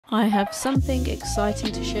I have something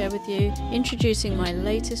exciting to share with you, introducing my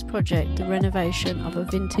latest project, the renovation of a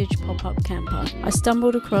vintage pop-up camper. I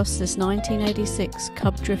stumbled across this 1986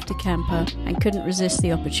 Cub Drifter camper and couldn't resist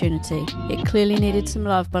the opportunity. It clearly needed some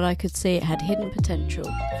love, but I could see it had hidden potential.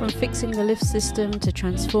 From fixing the lift system to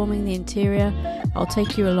transforming the interior, I'll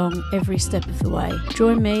take you along every step of the way.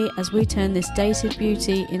 Join me as we turn this dated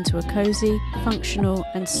beauty into a cozy, functional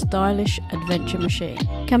and stylish adventure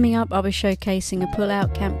machine. Coming up, I'll be showcasing a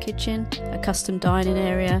pull-out camp kitchen, a custom dining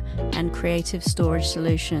area and creative storage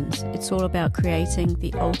solutions. It's all about creating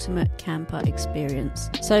the ultimate camper experience.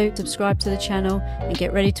 So subscribe to the channel and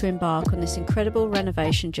get ready to embark on this incredible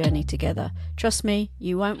renovation journey together. Trust me,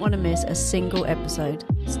 you won't want to miss a single episode.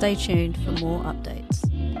 Stay tuned for more updates.